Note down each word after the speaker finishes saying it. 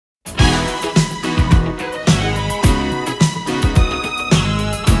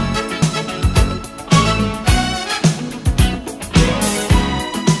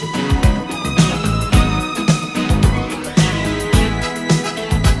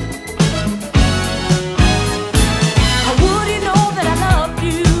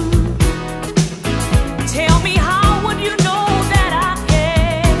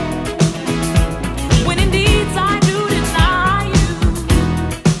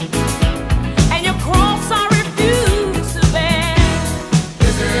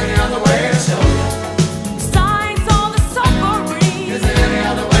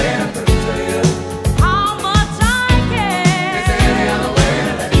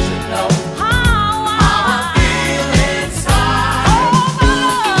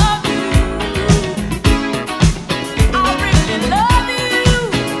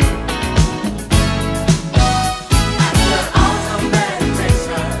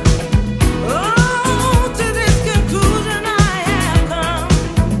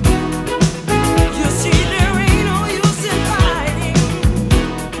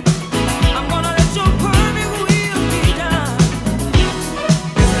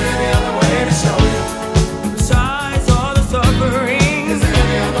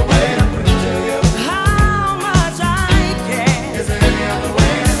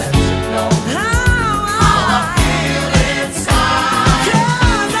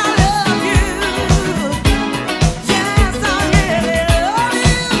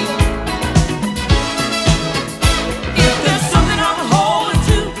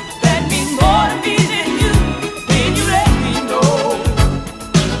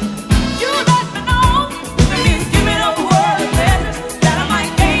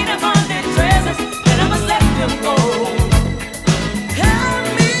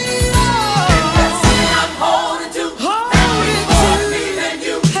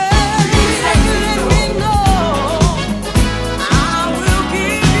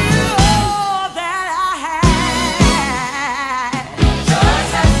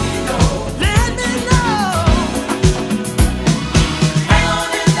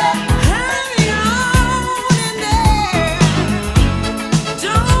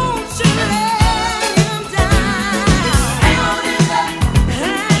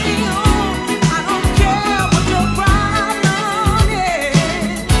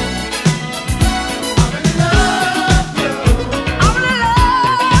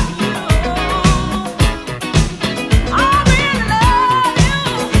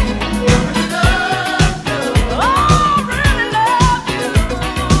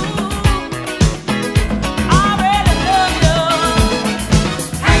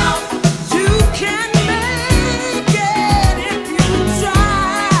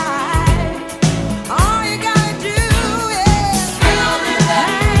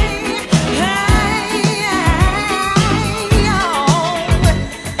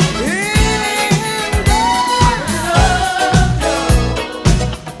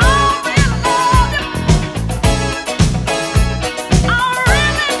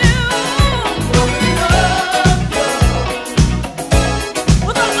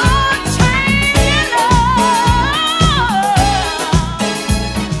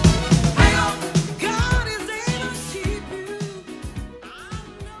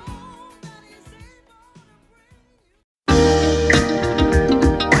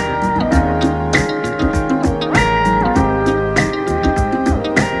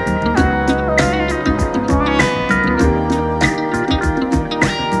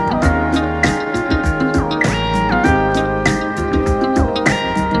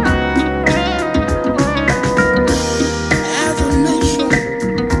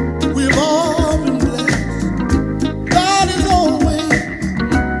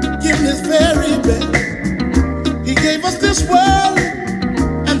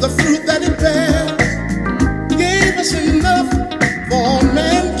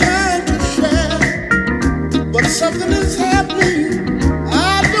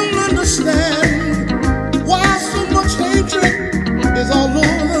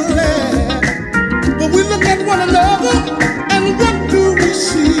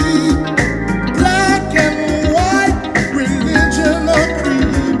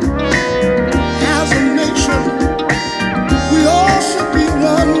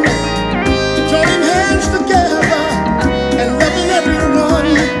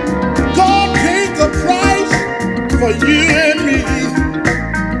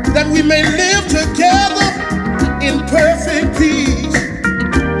that we may live together in perfect peace.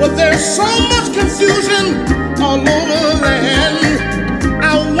 But there's so much confusion all over the land.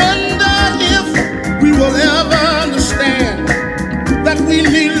 I wonder if we will ever understand that we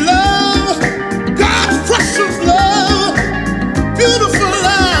need love, God's precious love, beautiful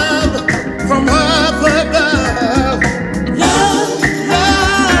love from up above. Love,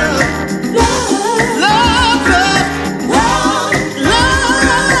 love, love, love, love, love, love.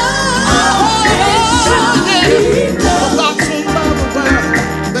 God so loved the world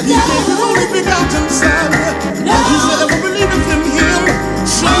that He gave His only begotten Son, and whosoever believeth in Him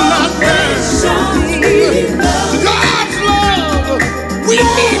shall not perish. God's love, we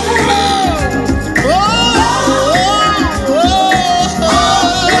need love. Oh, oh, oh, oh.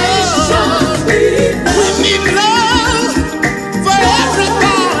 We need love for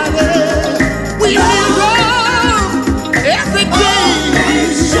everybody. We need love every day.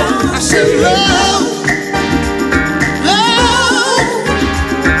 I said love.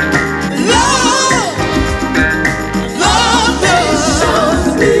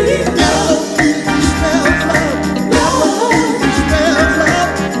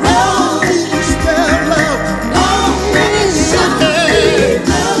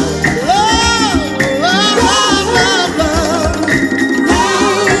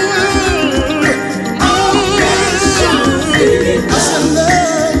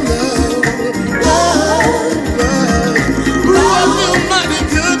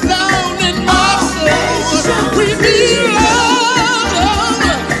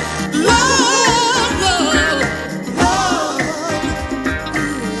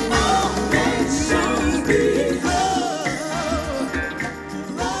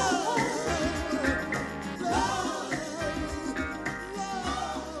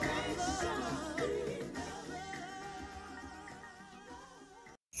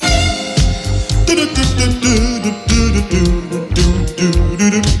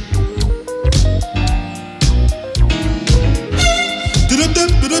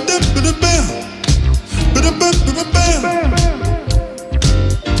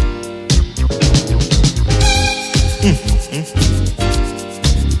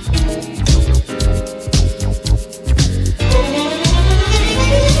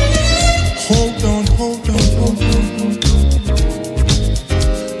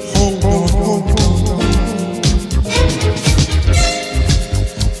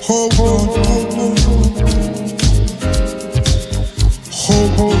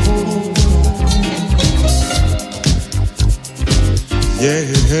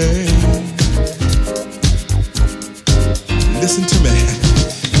 Listen to me.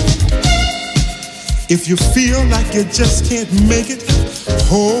 If you feel like you just can't make it,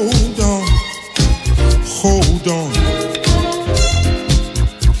 hold on, hold on.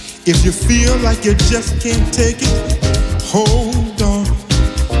 If you feel like you just can't take it, hold on,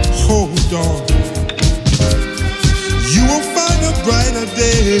 hold on. You will find a brighter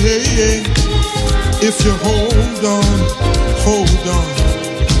day if you hold on, hold on.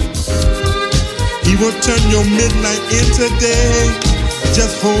 He will turn your midnight into day.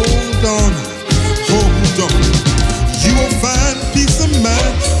 Just hold on, hold on. You will find peace of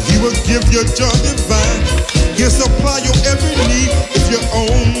mind. He will give you joy divine. He'll supply your every need if you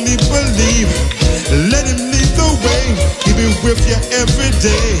only believe. Let Him lead the way. He'll be with you every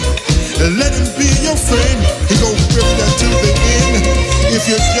day. Let Him be your friend. He go with you to the end. If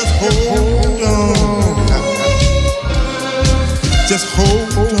you just hold on, just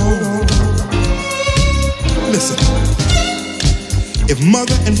hold on. Listen, if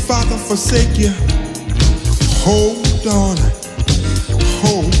mother and father forsake you, hold on,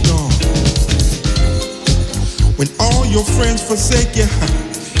 hold on. When all your friends forsake you,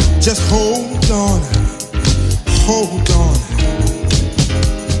 just hold on, hold on.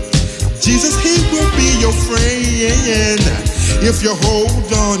 Jesus, He will be your friend if you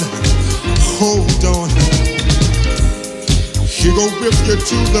hold on, hold on. He go with you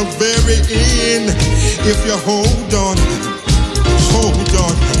to the very end if you hold on, hold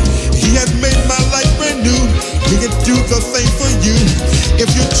on. He has made my life brand new. He can do the same for you. If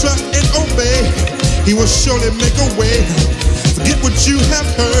you trust and obey, He will surely make a way. Forget what you have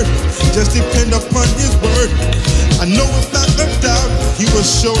heard, just depend upon His word. I know without a doubt He will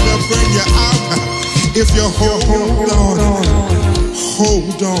surely bring you out if you hold on,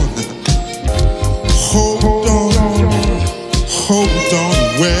 hold on, hold on. Hold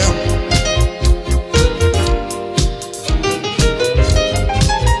on, well.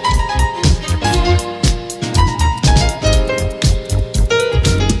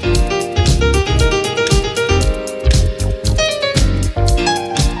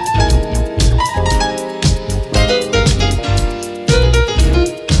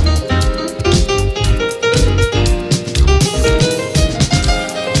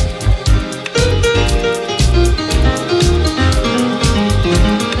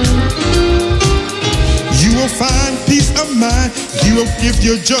 He will give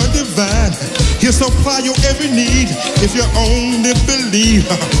you joy divine. He'll supply your every need if you only believe.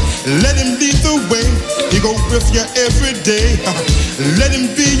 Let him lead the way. He'll go with you every day. Let him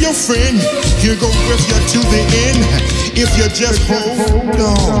be your friend. He'll go with you to the end. If you just hold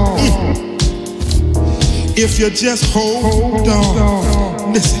on. If you just hold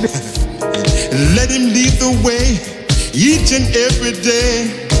on. Listen. Let him lead the way each and every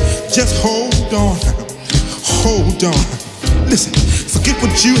day. Just hold on. Hold on. Listen. Forget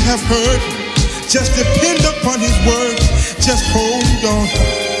what you have heard. Just depend upon his word. Just hold on.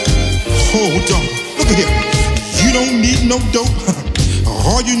 Hold on. Look at here. You don't need no dope.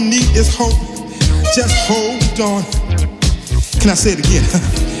 All you need is hope. Just hold on. Can I say it again?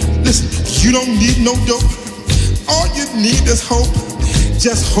 Listen, you don't need no dope. All you need is hope.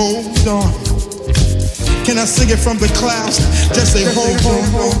 Just hold on. Can I sing it from the clouds? Just say hold on,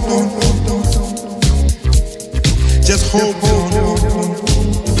 hold on, hold on. Just hold on.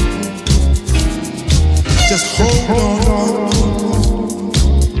 Just hold on.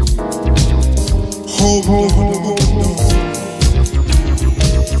 Hold on.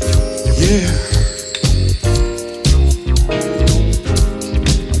 Yeah.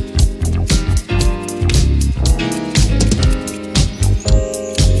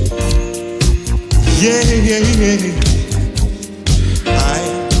 Yeah.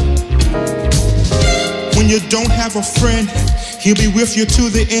 When you don't have a friend, he'll be with you to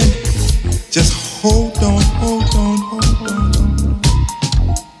the end. Just hold on, hold on, hold on.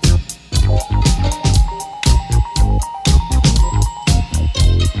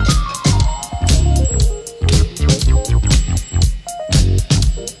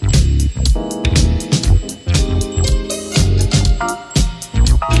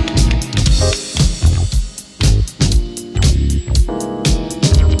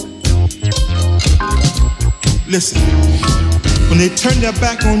 Listen, when they turn their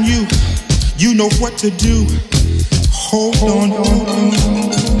back on you, you know what to do. Hold on, hold on.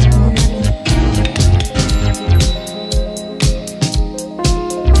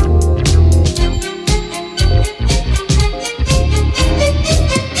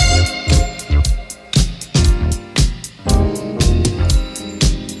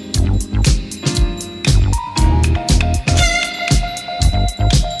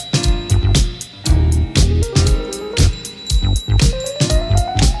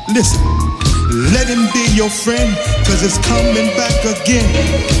 Listen, let him be your friend, cause it's coming back again.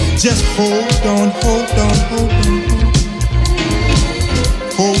 Just hold on, hold on, hold on.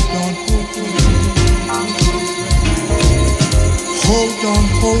 Hold on, hold on. Hold on,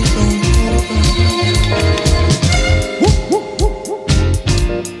 hold on, hold on.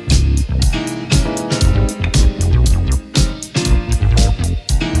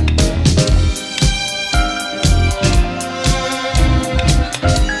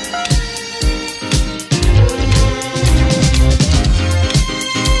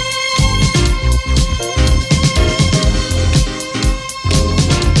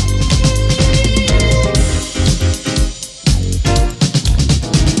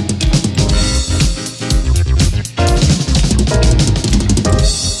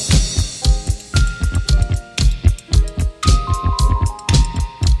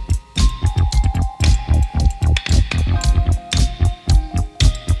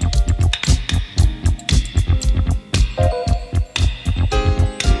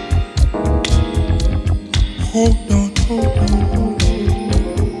 Hold on, hold on, hold on.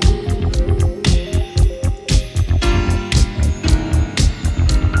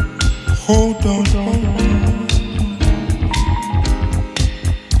 Hold on, hold on.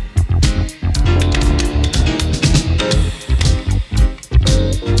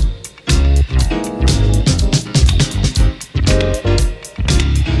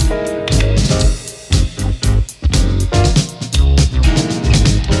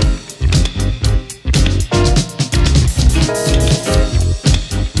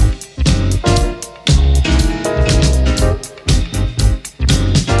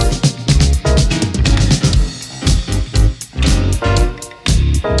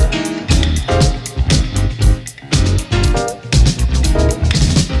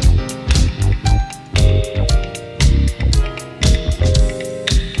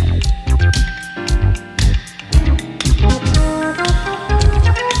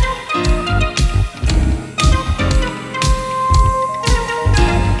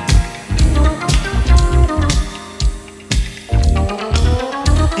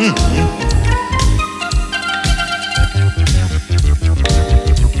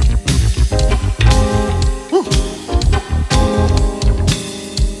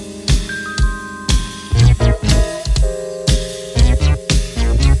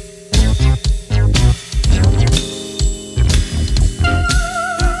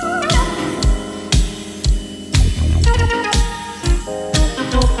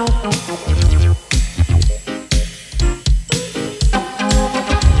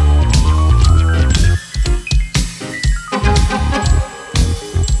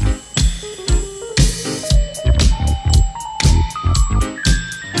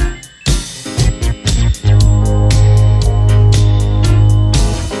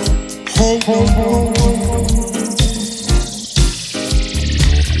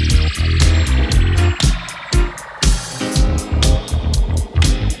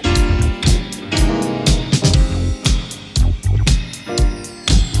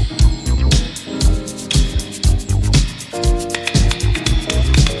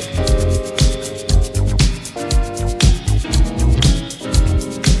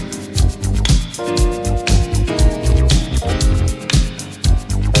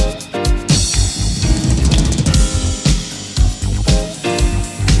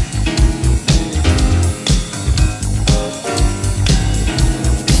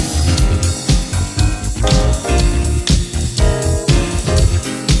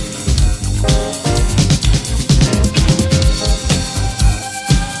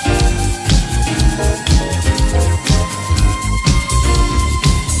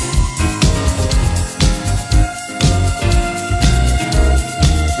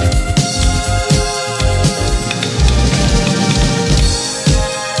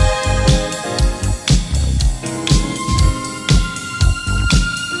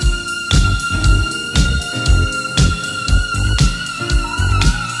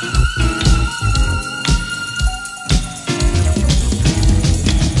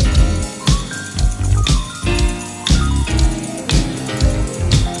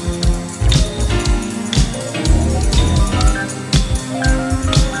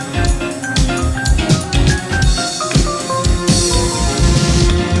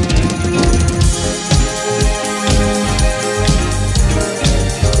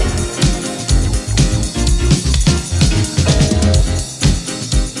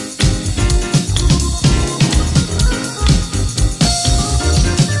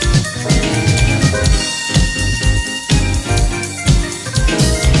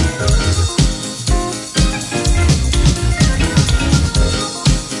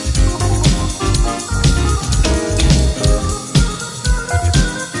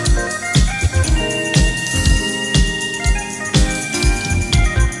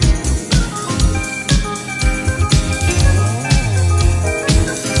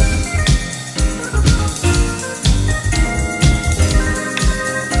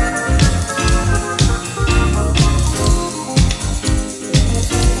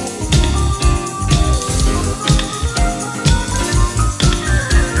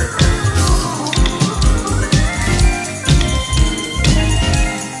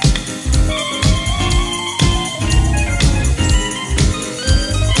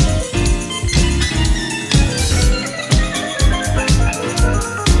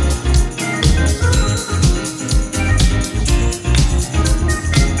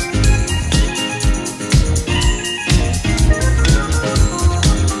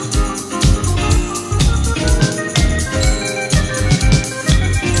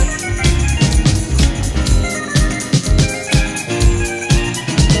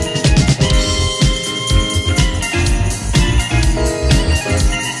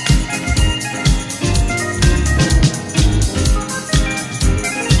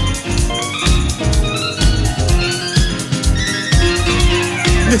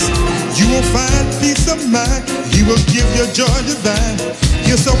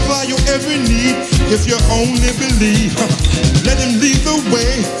 He'll supply your every need if you only believe. Let him lead the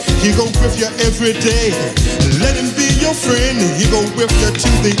way. He go with you every day. Let him be your friend. He go with you to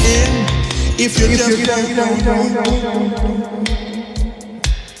the end. If you just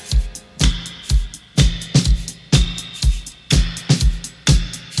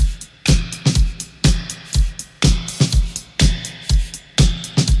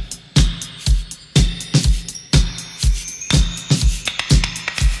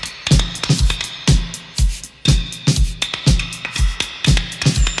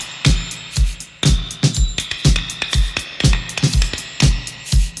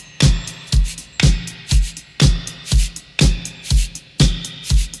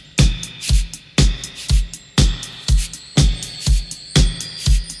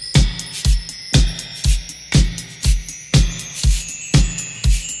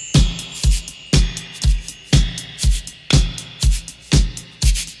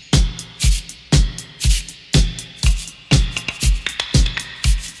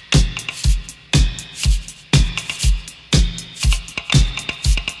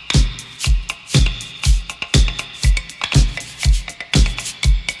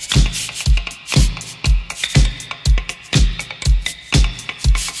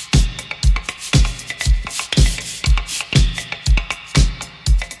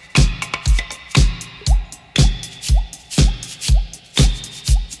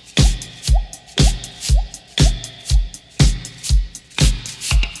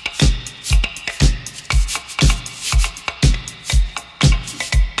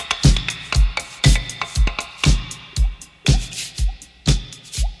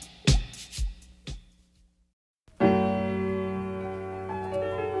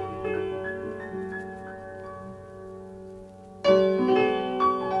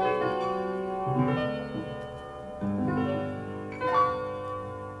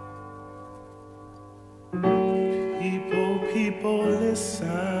people listen.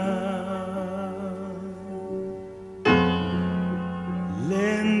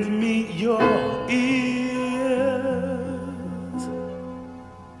 Lend me your ears.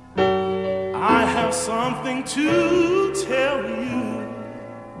 I have something to tell you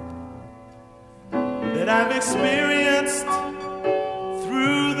that I've experienced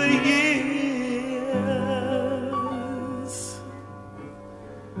through the years.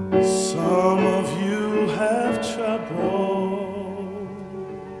 Some of you have trouble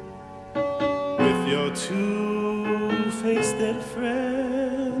with your two-faced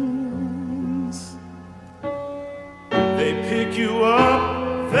friends. They pick you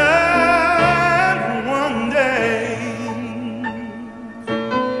up that one day,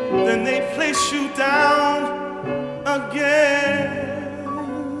 then they place you down again.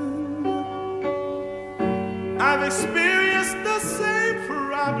 I've experienced the same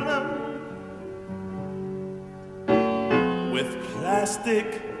problem with plastic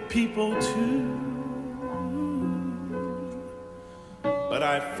people too, but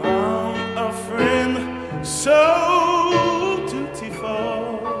I found a friend so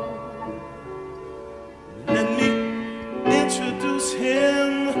dutiful. Let me introduce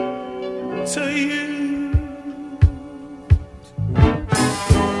him to you.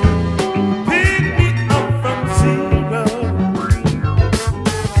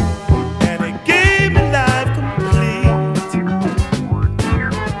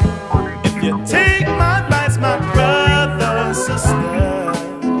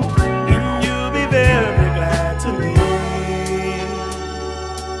 To me.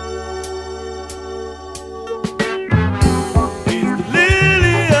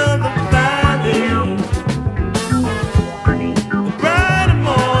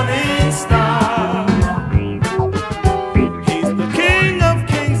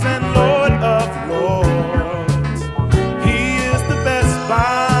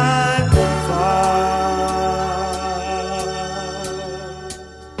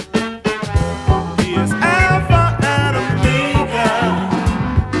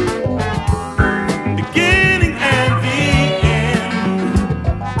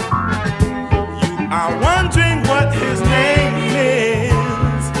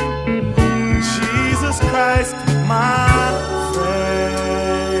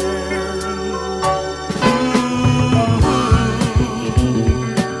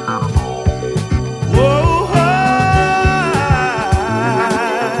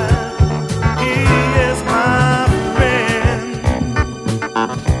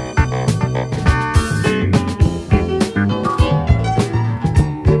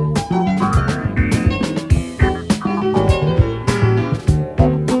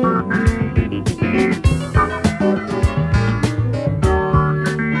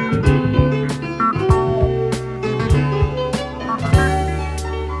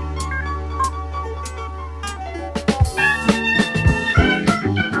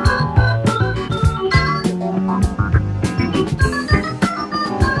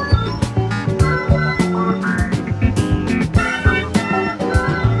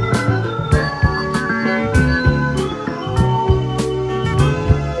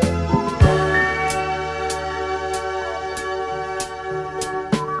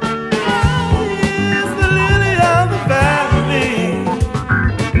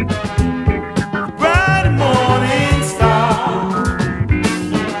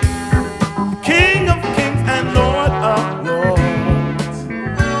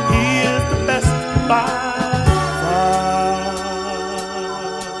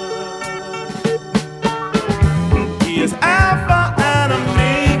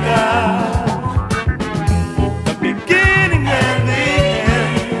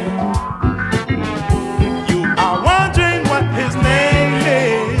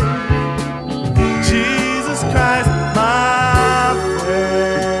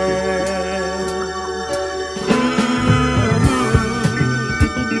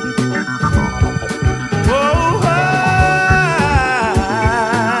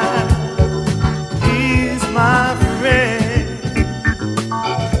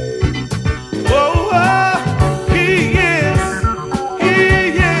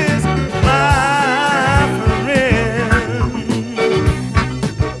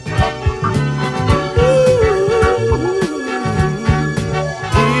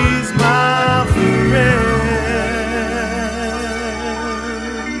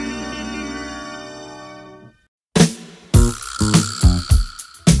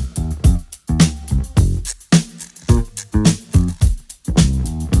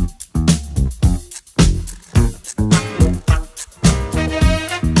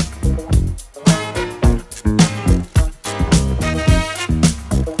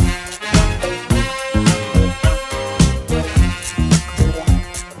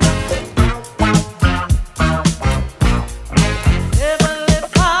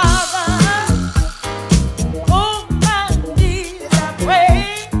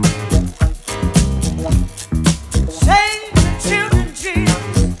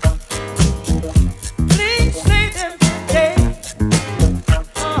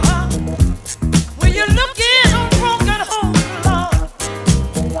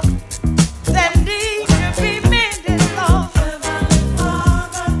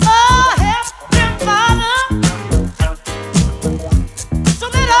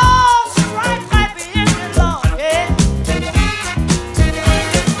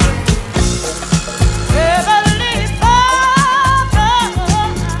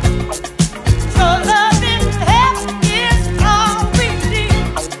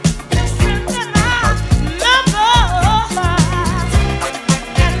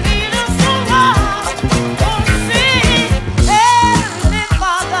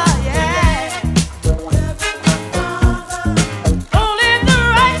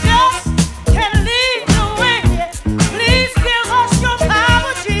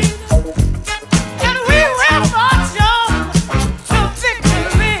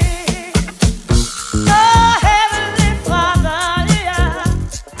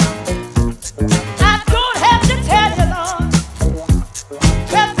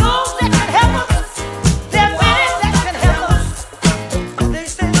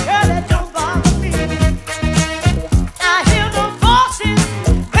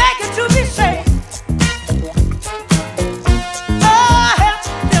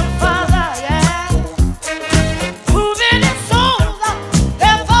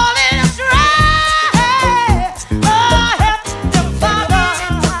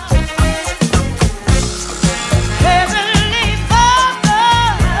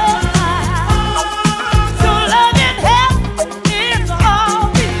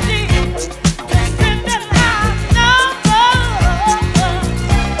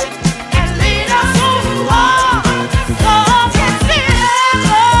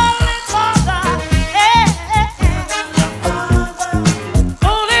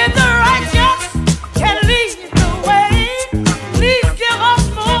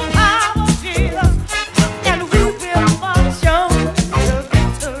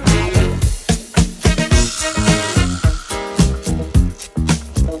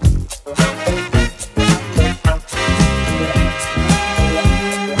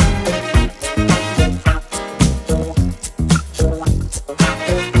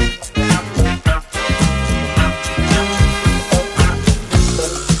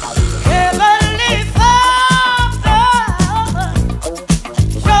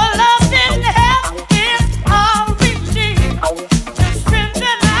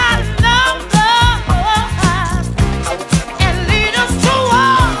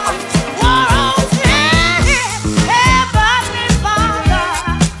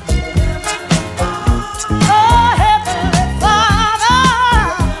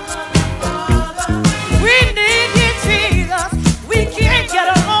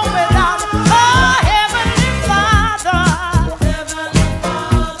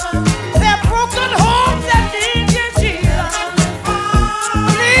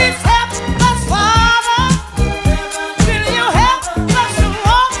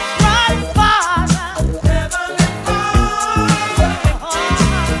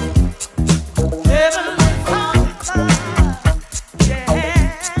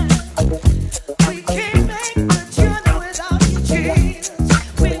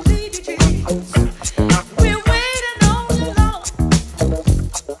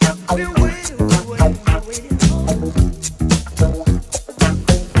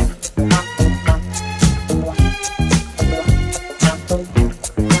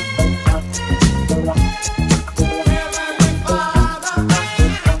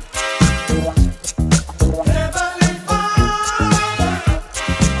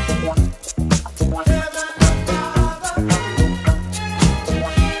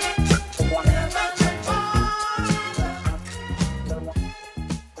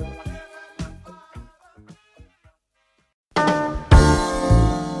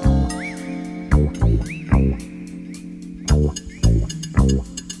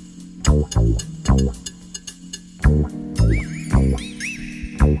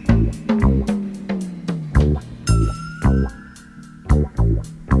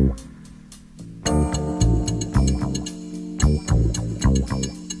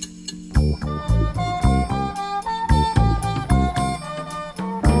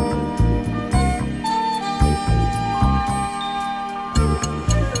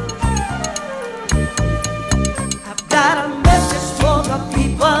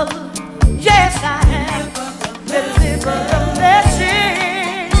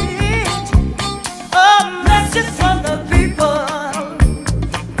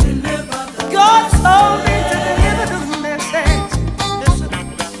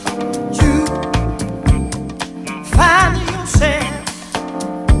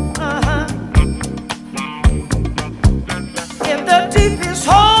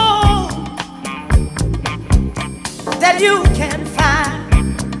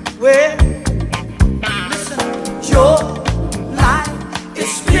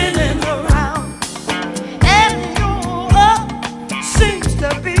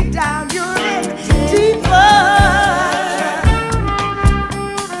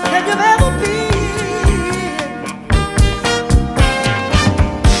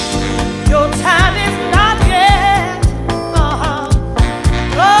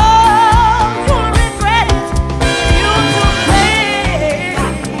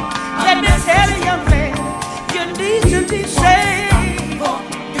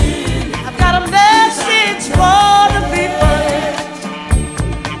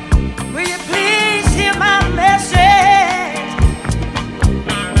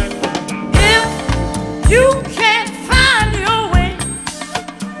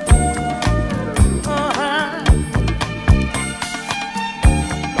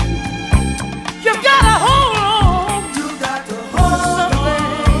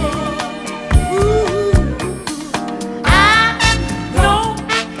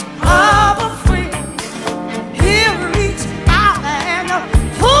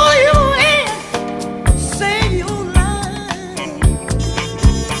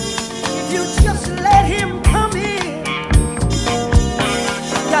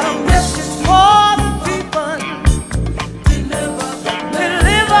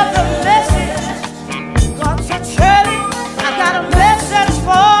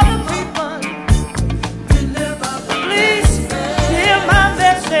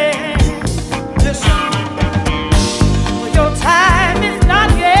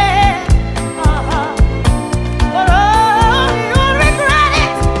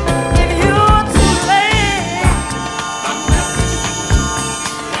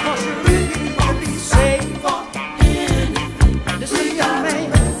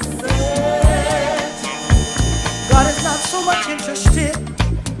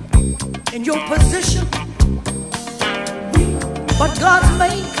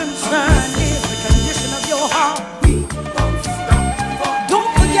 concern is the condition of your heart. Don't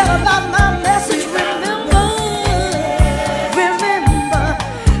forget about my message. Remember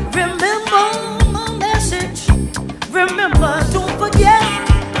my message. Remember, don't forget.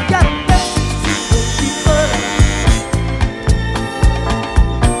 Got a message to the people.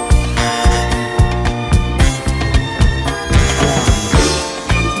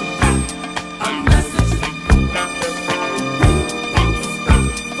 A message.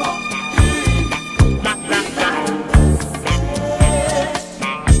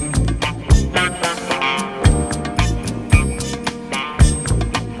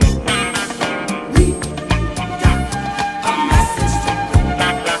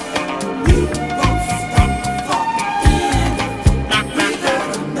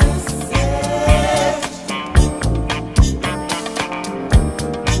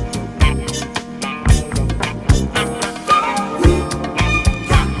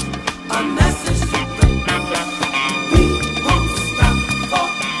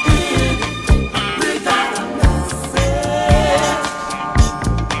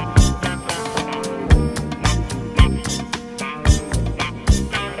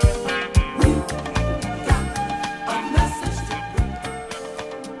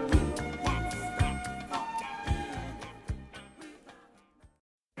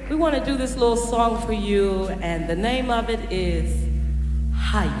 We want to do this little song for you, and the name of it is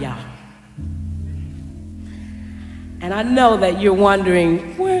Hiya. And I know that you're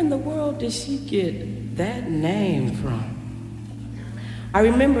wondering, where in the world did she get that name from? I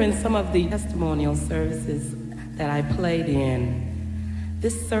remember in some of the testimonial services that I played in,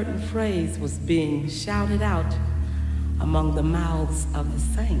 this certain phrase was being shouted out among the mouths of the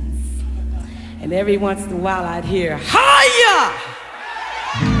saints. And every once in a while I'd hear, Hiya!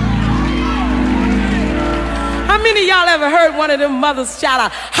 How many of y'all ever heard one of them mothers shout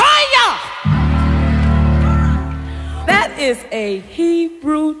out, Hiya! That is a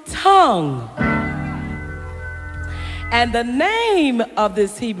Hebrew tongue. And the name of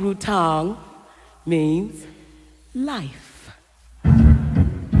this Hebrew tongue means life.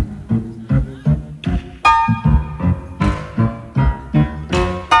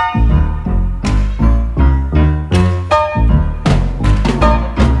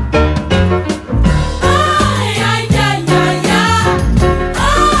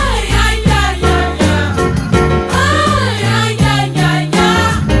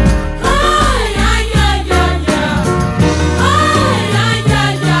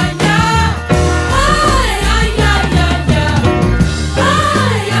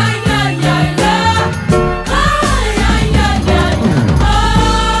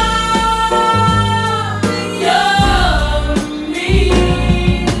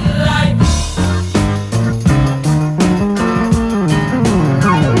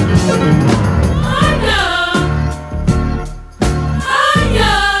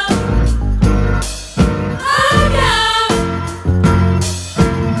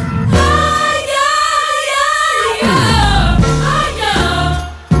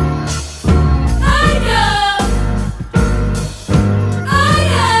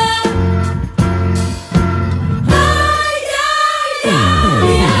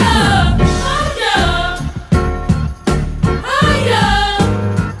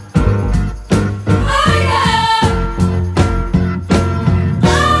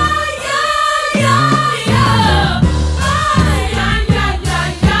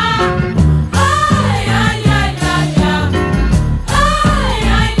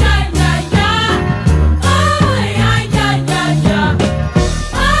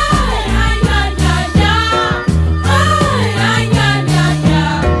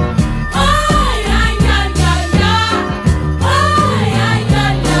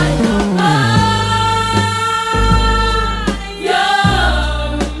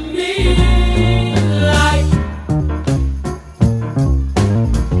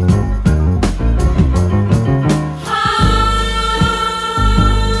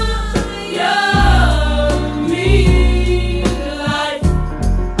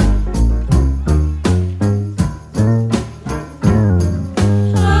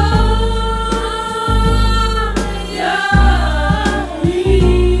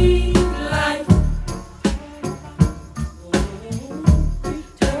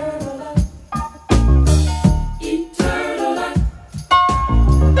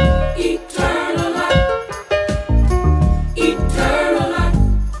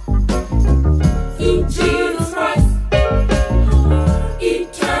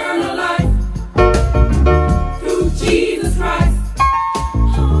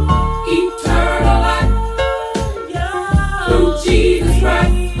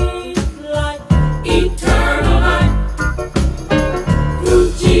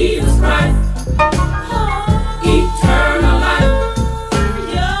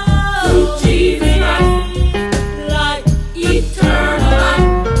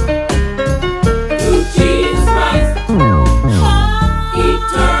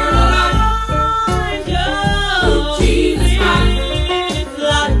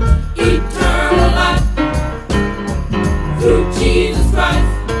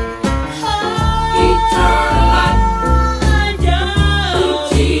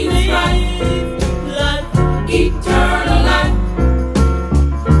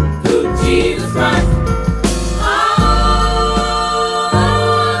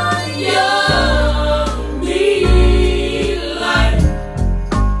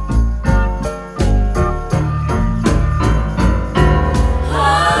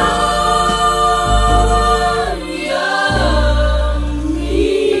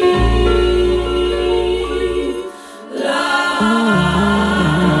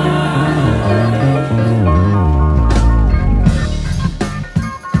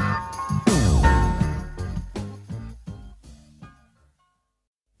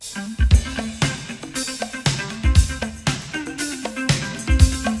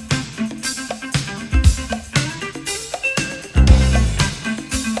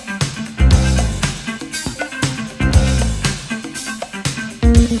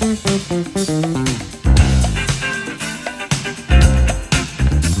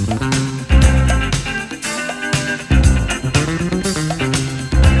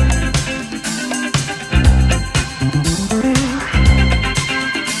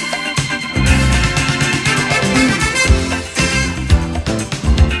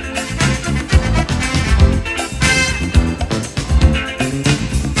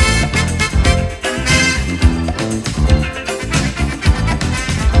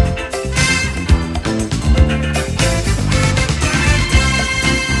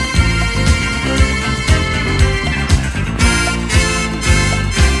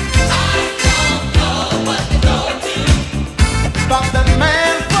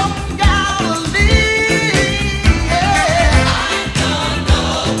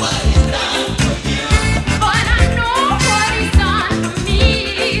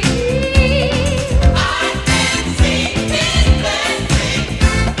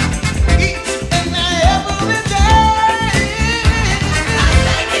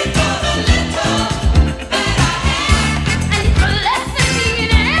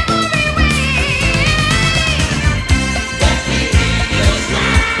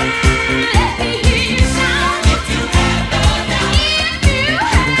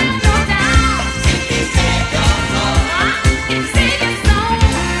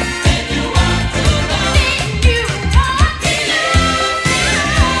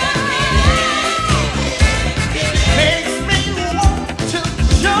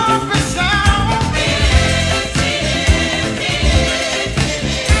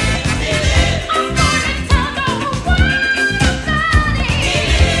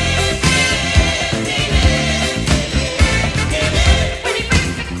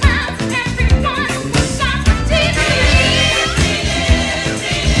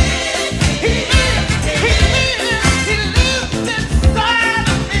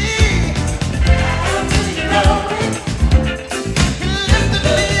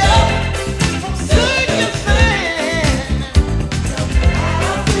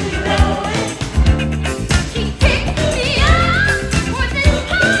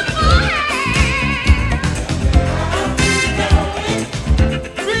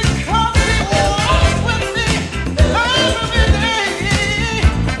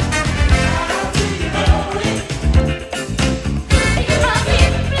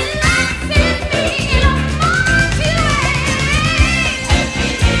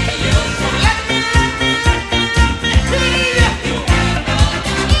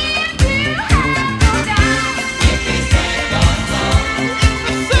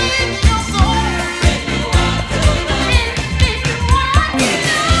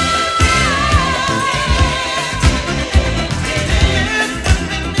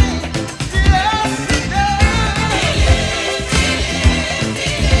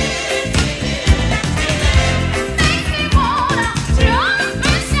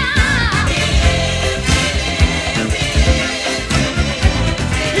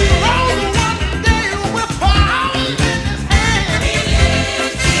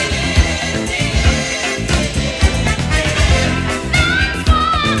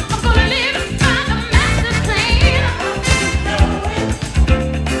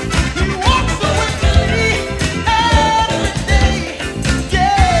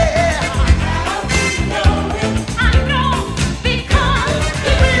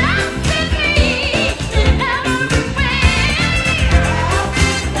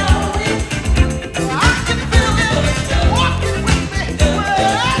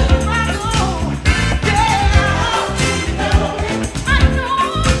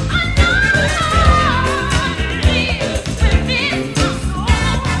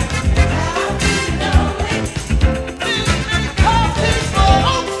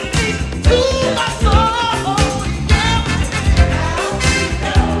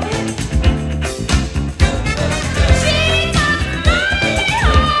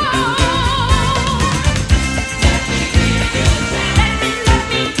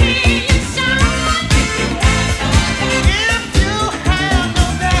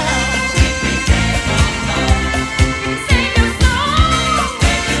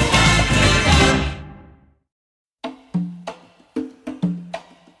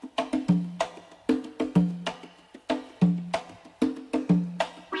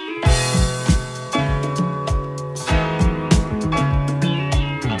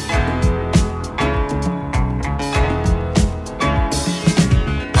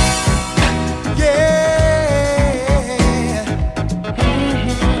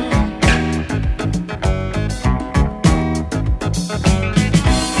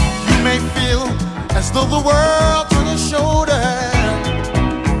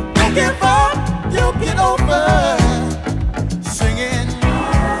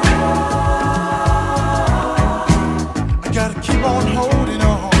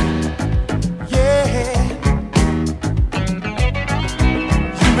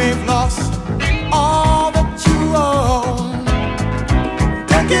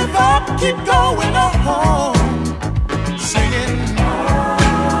 keep going on, singing.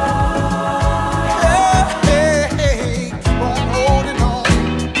 Hey, hey, keep on holding on.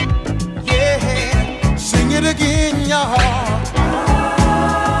 Yeah, sing it again, y'all.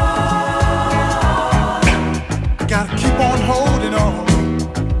 Gotta keep on holding on.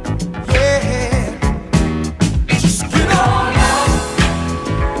 Yeah, just get on out.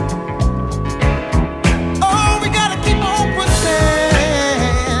 Oh, we gotta keep on pushing.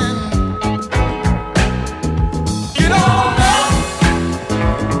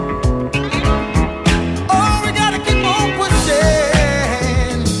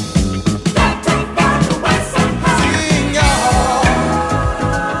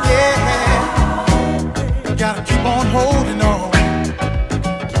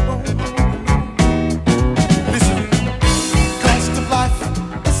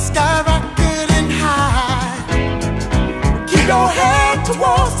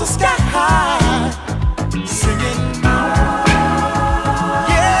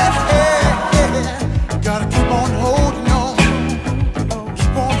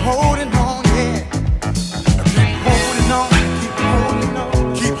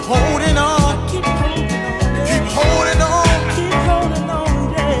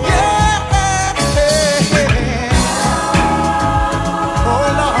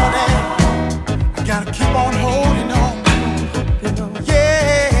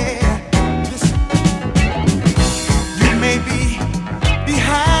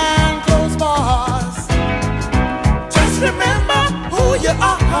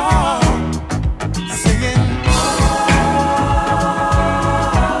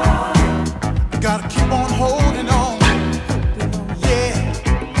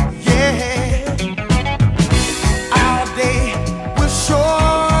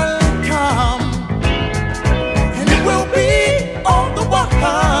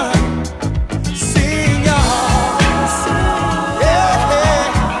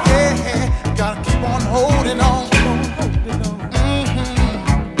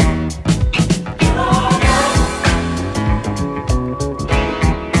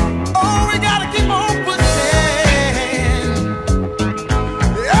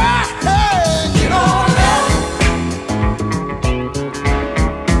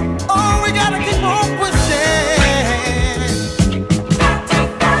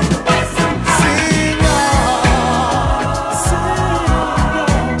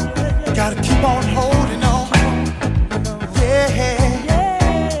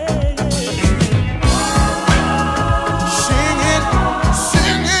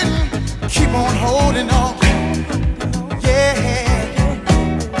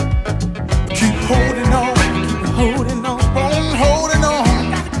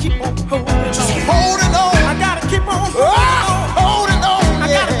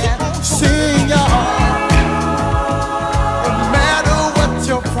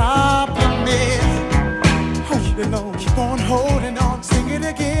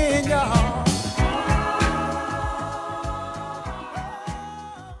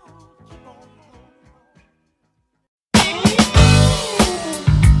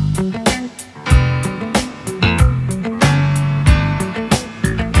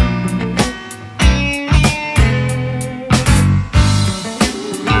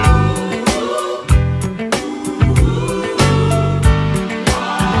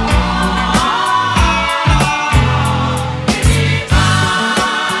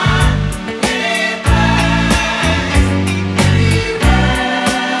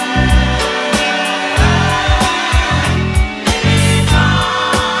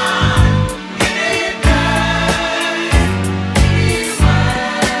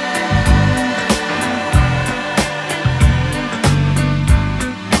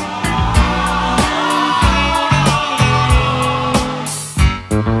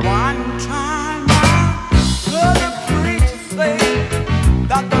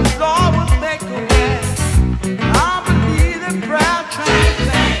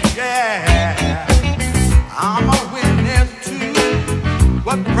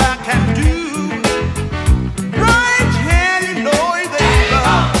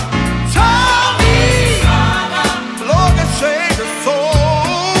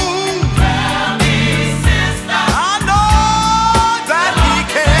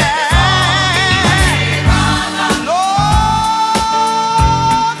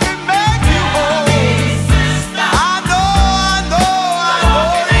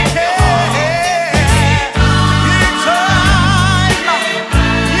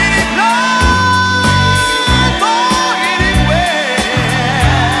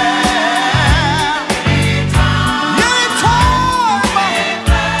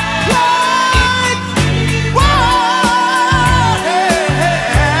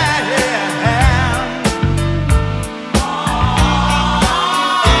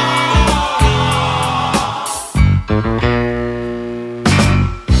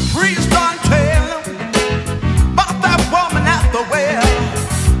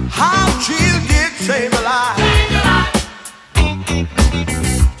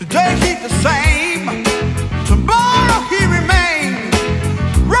 Today he's the same, tomorrow he remains.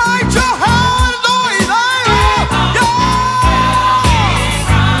 Right your hand, Lord, yeah.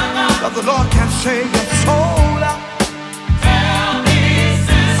 But the Lord can save your soul.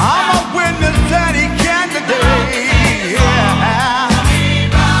 I'm a witness that he can today. Yeah.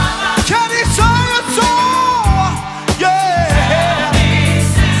 Can he save your soul? Yeah.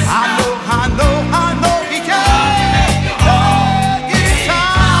 I know he can.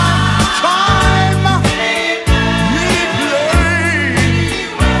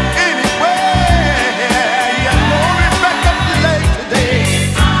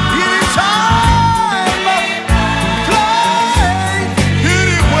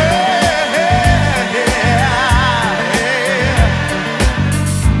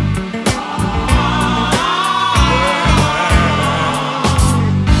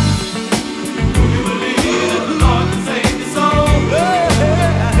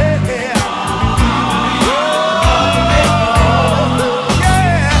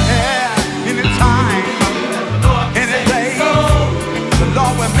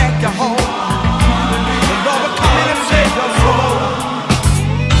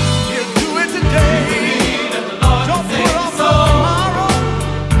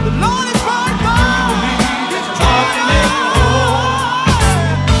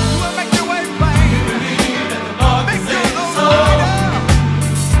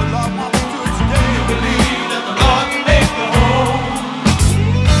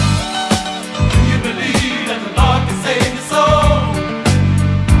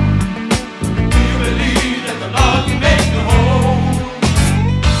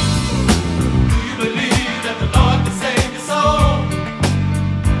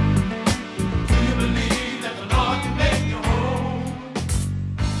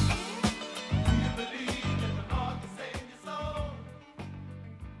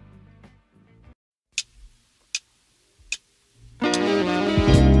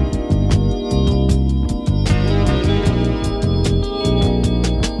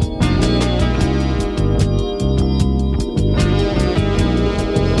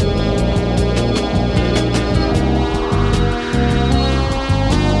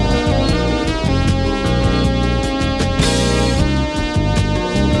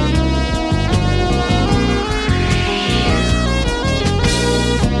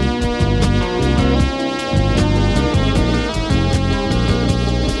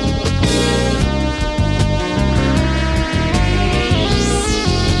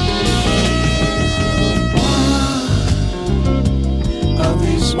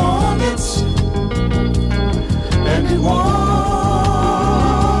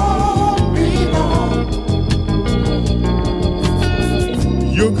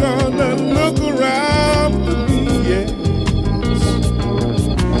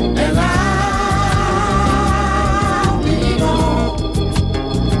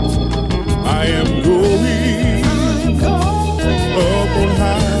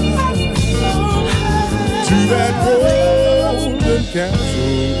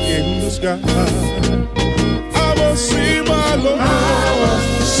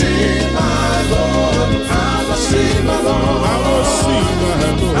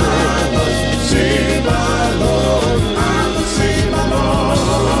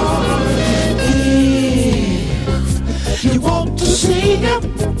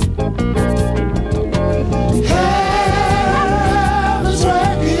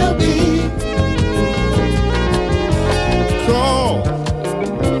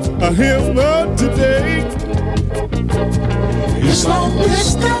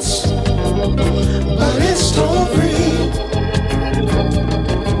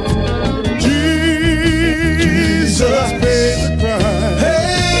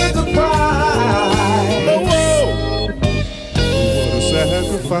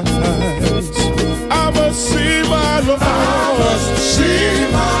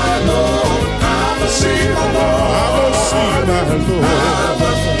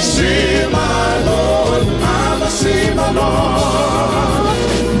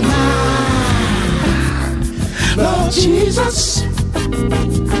 Jesus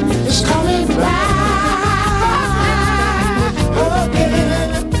is coming back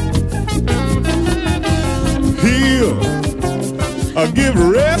again. He'll give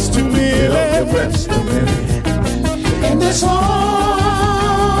rest to me. In this whole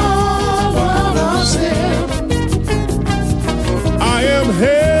world of sin, I am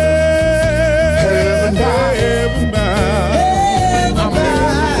heaven bound,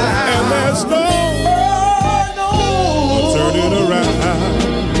 and there's no turning around.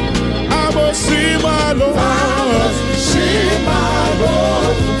 I must see my Lord. I must see my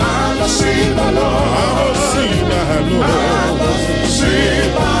Lord.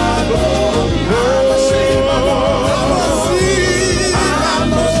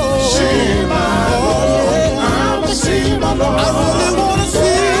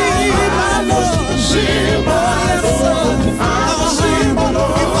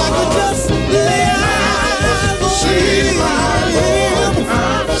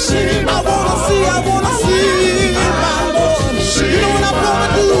 see, I wanna see, I